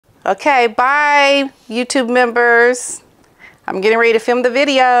Okay, bye, YouTube members. I'm getting ready to film the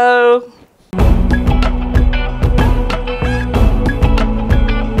video.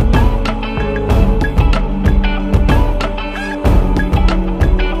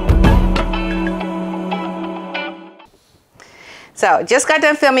 So just got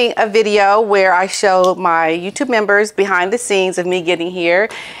done filming a video where I showed my YouTube members behind the scenes of me getting here.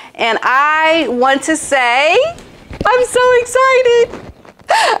 And I want to say, I'm so excited.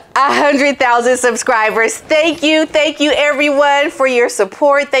 100,000 subscribers. Thank you everyone for your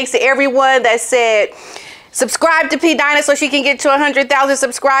support. Thanks to everyone that said, subscribe to PDINA'S so she can get to 100,000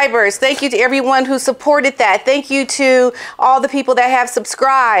 subscribers. Thank you to everyone who supported that. Thank you to all the people that have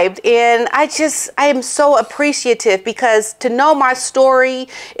subscribed. And I am so appreciative, because to know my story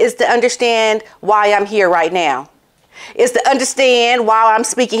is to understand why I'm here right now. Is to understand why I'm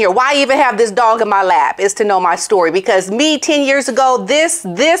speaking here. Why I even have this dog in my lap is to know my story. Because me 10 years ago, this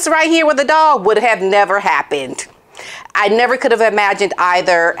right here with the dog would have never happened. I never could have imagined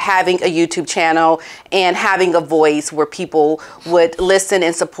either having a YouTube channel and having a voice where people would listen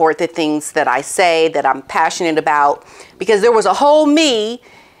and support the things that I say, that I'm passionate about. Because there was a whole me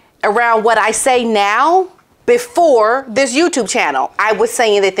around what I say now before this YouTube channel. I was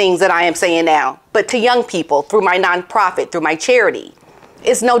saying the things that I am saying now, but to young people through my nonprofit, through my charity.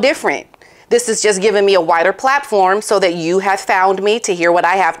 It's no different. This is just giving me a wider platform so that you have found me to hear what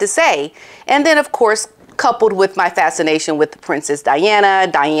I have to say. And then, of course, coupled with my fascination with Princess Diana,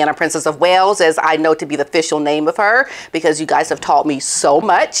 Princess of Wales, as I know to be the official name of her, because you guys have taught me so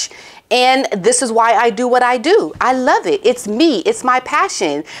much. And this is why I do what I do. I love it. It's me. It's my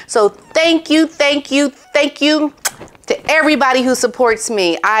passion. So thank you to everybody who supports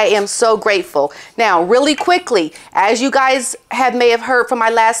me. I am so grateful. Now, really quickly, as you guys may have heard from my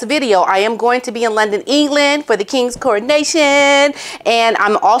last video, I am going to be in London, England for the King's coronation. And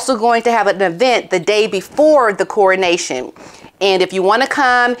I'm also going to have an event the day before the coronation. And if you want to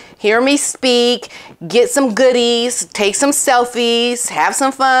come, hear me speak, get some goodies, take some selfies, have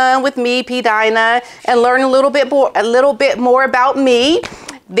some fun with me, PDINA, and learn a little bit more about me,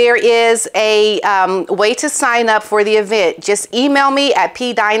 there is a way to sign up for the event. Just email me at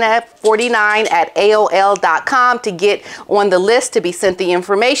pdina49@aol.com to get on the list to be sent the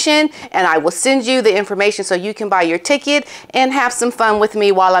information, and I will send you the information so you can buy your ticket and have some fun with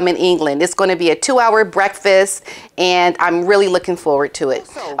me while I'm in England. It's going to be a 2-hour breakfast, and I'm really looking forward to it.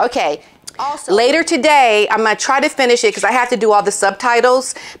 Okay. Also, later today, I'm going to try to finish it because I have to do all the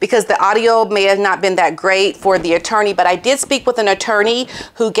subtitles because the audio may have not been that great for the attorney. But I did speak with an attorney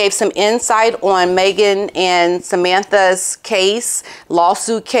who gave some insight on Meghan and Samantha's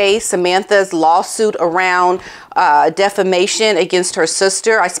lawsuit case, Samantha's lawsuit around defamation against her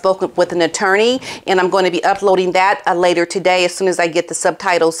sister. I spoke with an attorney, and I'm going to be uploading that later today as soon as I get the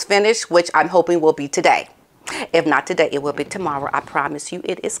subtitles finished, which I'm hoping will be today. If not today, it will be tomorrow. I promise you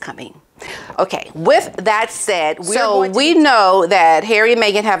it is coming. Okay, with that said, we know that Harry and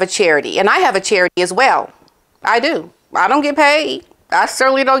Meghan have a charity, and I have a charity as well. I do. I don't get paid. I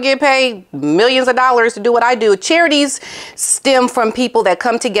certainly don't get paid millions of dollars to do what I do. Charities stem from people that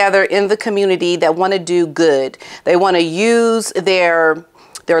come together in the community that want to do good. They want to use their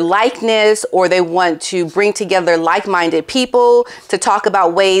likeness, or they want to bring together like-minded people to talk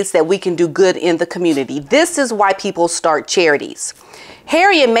about ways that we can do good in the community. This is why people start charities.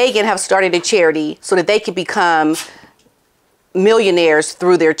 Harry and Meghan have started a charity so that they can become millionaires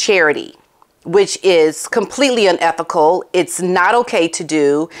through their charity, which is completely unethical. It's not okay to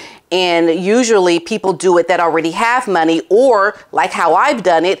do. And usually people do it that already have money, or like how I've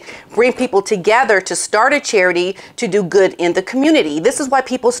done it, bring people together to start a charity to do good in the community. This is why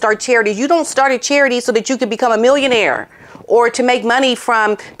people start charities. You don't start a charity so that you can become a millionaire or to make money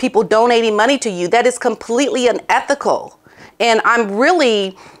from people donating money to you. That is completely unethical. And I'm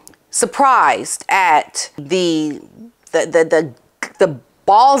really surprised at the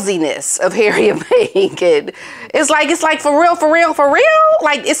ballsiness of Harry and Meghan. It's like for real.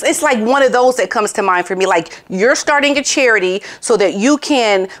 Like it's like one of those that comes to mind for me. Like, you're starting a charity so that you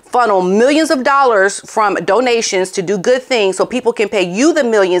can funnel millions of dollars from donations to do good things, so people can pay you the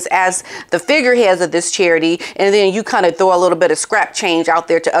millions as the figureheads of this charity, and then you kind of throw a little bit of scrap change out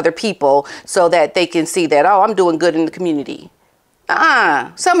there to other people so that they can see that, oh, I'm doing good in the community.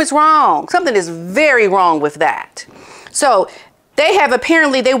 Something's wrong. Something is very wrong with that. So they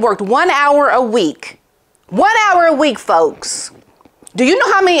worked 1 hour a week. 1 hour a week, folks. Do you know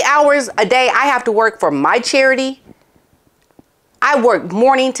how many hours a day I have to work for my charity? I work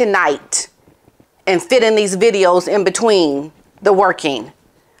morning to night and fit in these videos in between the working,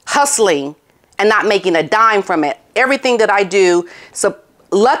 hustling, and not making a dime from it. Everything that I do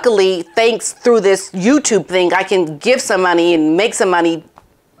luckily, thanks through this YouTube thing, I can give some money and make some money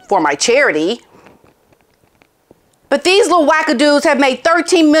for my charity. But these little wackadoos have made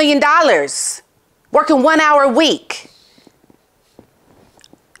 $13 million working 1 hour a week.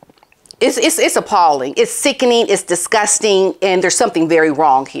 It's appalling. It's sickening. It's disgusting. And there's something very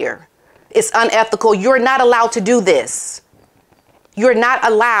wrong here. It's unethical. You're not allowed to do this. You're not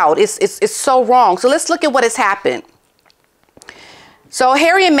allowed. It's so wrong. So let's look at what has happened. So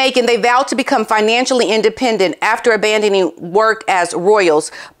Harry and Meghan, they vowed to become financially independent after abandoning work as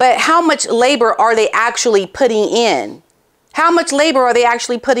royals. But how much labor are they actually putting in? How much labor are they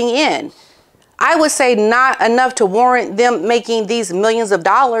actually putting in? I would say not enough to warrant them making these millions of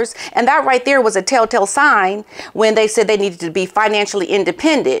dollars. And that right there was a telltale sign when they said they needed to be financially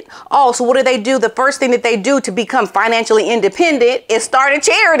independent. Oh, so what do they do? The first thing that they do to become financially independent is start a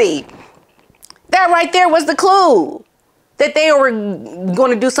charity. That right there was the clue that they were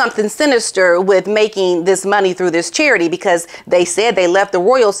going to do something sinister with making this money through this charity, because they said they left the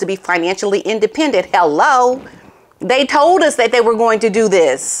royals to be financially independent. Hello. They told us that they were going to do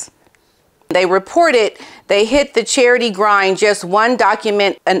this. They reported they hit the charity grind just one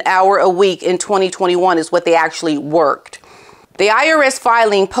document an hour a week in 2021 is what they actually worked. The IRS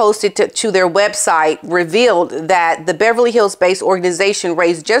filing posted to their website revealed that the Beverly Hills-based organization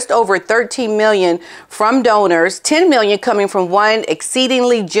raised just over $13 million from donors, $10 million coming from one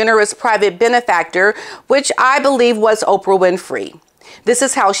exceedingly generous private benefactor, which I believe was Oprah Winfrey. This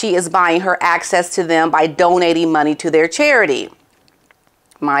is how she is buying her access to them, by donating money to their charity.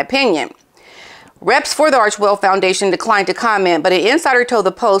 My opinion. Reps for the Archewell Foundation declined to comment, but an insider told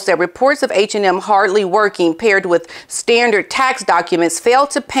the Post that reports of H&M hardly working paired with standard tax documents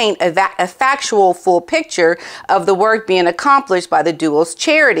failed to paint a factual full picture of the work being accomplished by the duo's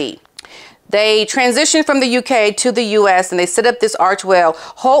charity. They transitioned from the UK to the US and they set up this Archewell.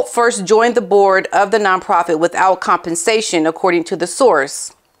 Holt first joined the board of the nonprofit without compensation, according to the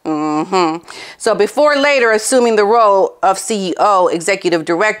source. So before later assuming the role of CEO, executive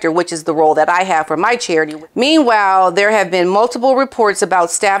director, which is the role that I have for my charity. Meanwhile, there have been multiple reports about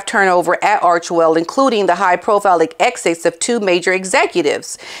staff turnover at Archewell, including the high-profile exits of two major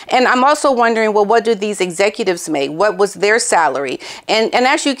executives. And I'm also wondering, well, what do these executives make? What was their salary? And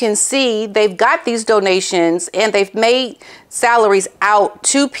as you can see, they've got these donations and they've made salaries out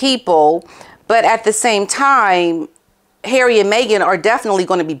to people, but at the same time, Harry and Meghan are definitely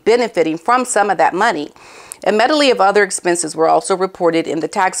going to be benefiting from some of that money. A medley of other expenses were also reported in the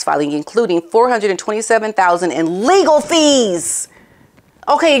tax filing, including $427,000 in legal fees.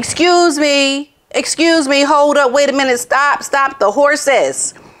 Okay, excuse me, hold up, wait a minute, stop the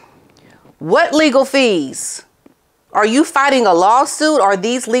horses. What legal fees? Are you fighting a lawsuit? Are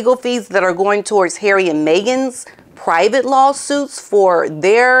these legal fees that are going towards Harry and Meghan's private lawsuits for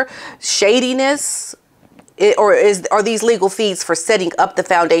their shadiness? Are these legal fees for setting up the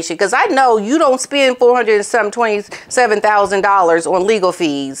foundation? Because I know you don't spend $427,000 on legal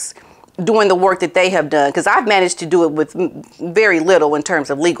fees doing the work that they have done. Because I've managed to do it with very little in terms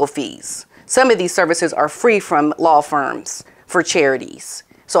of legal fees. Some of these services are free from law firms for charities.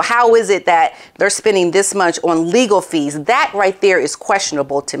 So how is it that they're spending this much on legal fees? That right there is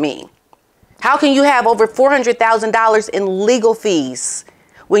questionable to me. How can you have over $400,000 in legal fees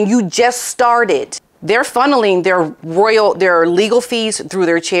when you just started? They're funneling their legal fees through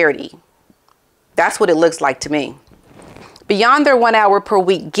their charity. That's what it looks like to me. Beyond their 1 hour per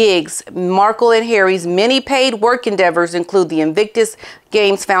week gigs, Markle and Harry's many paid work endeavors include the Invictus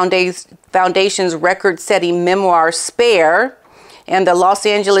Games Foundation's record-setting memoir Spare and the Los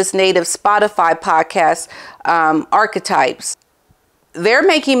Angeles native Spotify podcast Archetypes. They're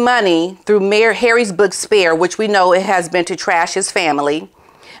making money through Mayor Harry's book Spare, which we know it has been to trash his family.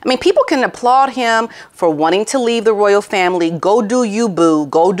 I mean, people can applaud him for wanting to leave the royal family. Go do you, boo.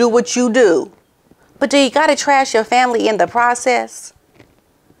 Go do what you do. But do you got to trash your family in the process?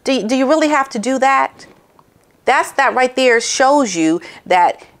 Do you really have to do that? That right there shows you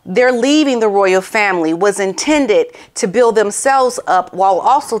that their leaving the royal family was intended to build themselves up while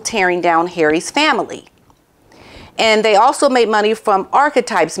also tearing down Harry's family. And they also made money from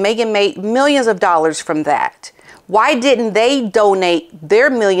Archetypes. Meghan made millions of dollars from that. Why didn't they donate their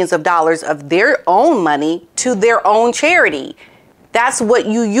millions of dollars of their own money to their own charity? That's what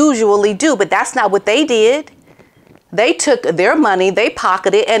you usually do, but that's not what they did. They took their money, they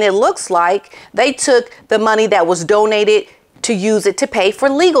pocketed, and it looks like they took the money that was donated to use it to pay for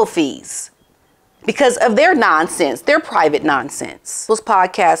legal fees. because of their nonsense, their private nonsense. This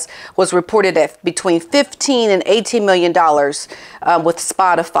podcast was reported at between $15 and $18 million with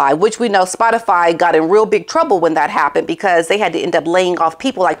Spotify, which we know Spotify got in real big trouble when that happened because they had to end up laying off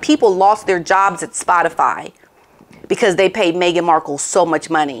people. Like, people lost their jobs at Spotify because they paid Meghan Markle so much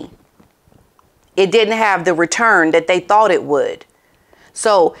money. It didn't have the return that they thought it would.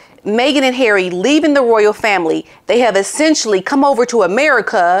 So Meghan and Harry leaving the royal family, they have essentially come over to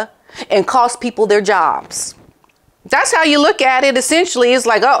America and cost people their jobs. That's how you look at it. Essentially, it's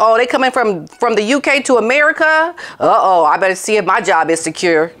like, uh-oh, they coming from the UK to America. Uh-oh, I better see if my job is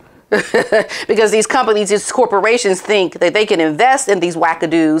secure. Because these companies, these corporations think that they can invest in these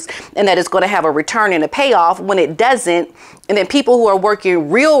wackadoos and that it's going to have a return and a payoff when it doesn't. And then people who are working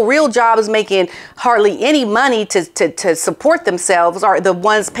real jobs, making hardly any money to support themselves, are the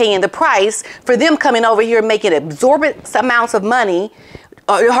ones paying the price for them coming over here and making exorbitant amounts of money,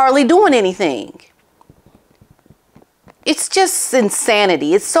 hardly doing anything. It's just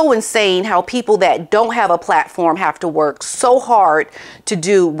insanity. It's so insane how people that don't have a platform have to work so hard to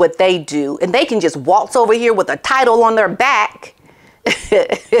do what they do. And they can just waltz over here with a title on their back.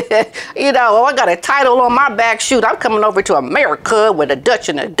 You know, oh, I got a title on my back. Shoot, I'm coming over to America with a Dutch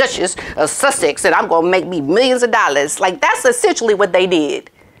and a Duchess of Sussex, and I'm going to make me millions of dollars. Like, that's essentially what they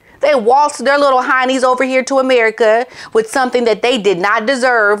did. They waltzed their little heinies over here to America with something that they did not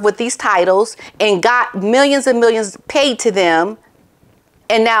deserve with these titles and got millions and millions paid to them.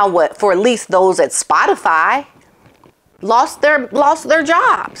 And now what? For at least those at Spotify, lost their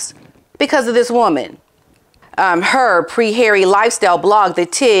jobs because of this woman. Her pre-Harry lifestyle blog, The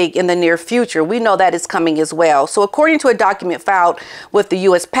Tig, in the near future. We know that is coming as well. So according to a document filed with the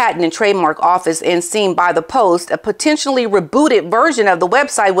U.S. Patent and Trademark Office and seen by the Post, a potentially rebooted version of the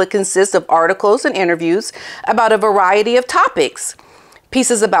website would consist of articles and interviews about a variety of topics.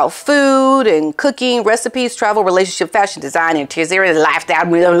 Pieces about food and cooking, recipes, travel, relationship, fashion, design, interior,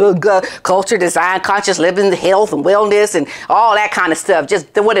 lifestyle, culture, design, conscious living, health and wellness, and all that kind of stuff. Just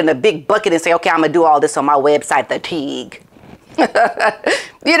throw it in a big bucket and say, okay, I'm going to do all this on my website, The Tig.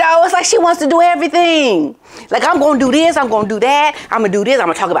 You know, it's like she wants to do everything. Like, I'm going to do this, I'm going to do that, I'm going to do this, I'm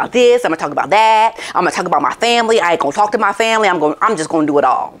going to talk about this, I'm going to talk about that, I'm going to talk about my family, I ain't going to talk to my family, I'm just going to do it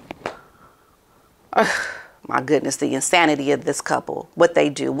all. My goodness, the insanity of this couple, what they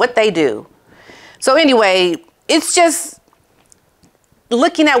do. So anyway, it's just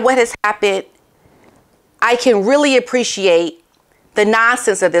looking at what has happened, I can really appreciate the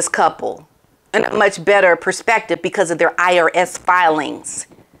nonsense of this couple in a much better perspective because of their IRS filings,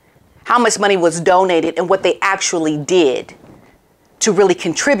 how much money was donated and what they actually did to really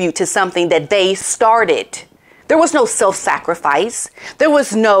contribute to something that they started. There was no self-sacrifice. There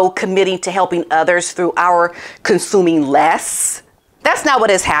was no committing to helping others through our consuming less. That's not what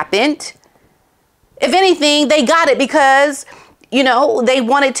has happened. If anything, they got it because, you know, they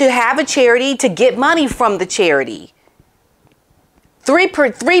wanted to have a charity to get money from the charity.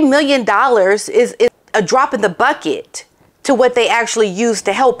 $3 million is a drop in the bucket to what they actually used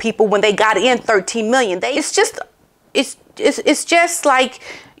to help people when they got in 13 million. It's just like,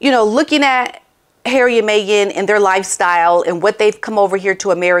 you know, looking at Harry and Meghan and their lifestyle and what they've come over here to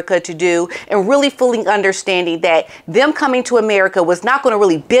America to do, and really fully understanding that them coming to America was not going to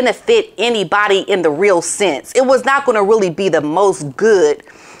really benefit anybody in the real sense. It was not going to really be the most good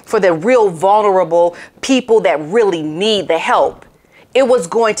for the real vulnerable people that really need the help. It was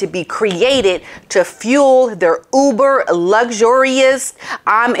going to be created to fuel their uber luxurious,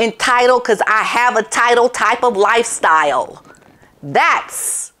 I'm entitled because I have a title type of lifestyle.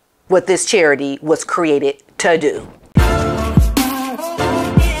 That's what this charity was created to do.